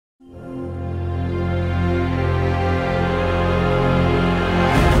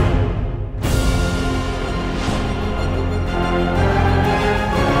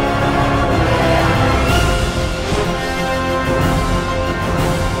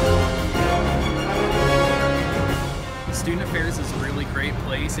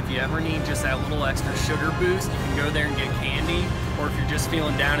ever need just that little extra sugar boost, you can go there and get candy. Or if you're just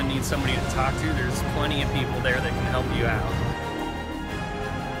feeling down and need somebody to talk to, there's plenty of people there that can help you out.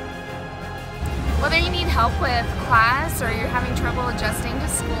 Whether you need help with class, or you're having trouble adjusting to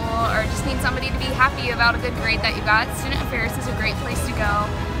school, or just need somebody to be happy about a good grade that you got, Student Affairs is a great place to go.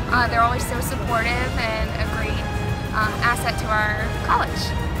 They're always so supportive and a great asset to our college.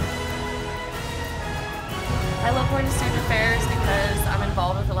 I love going to Student Affairs because I'm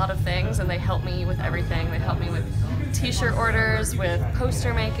involved with a lot of things and they help me with everything. They help me with t-shirt orders, with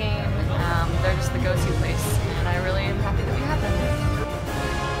poster making. They're just the go-to place, and I really am happy that we have them.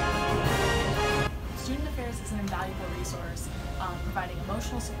 Student Affairs is an invaluable resource, providing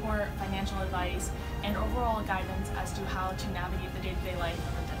emotional support, financial advice, and overall guidance as to how to navigate the day-to-day life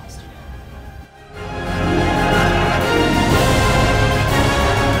of a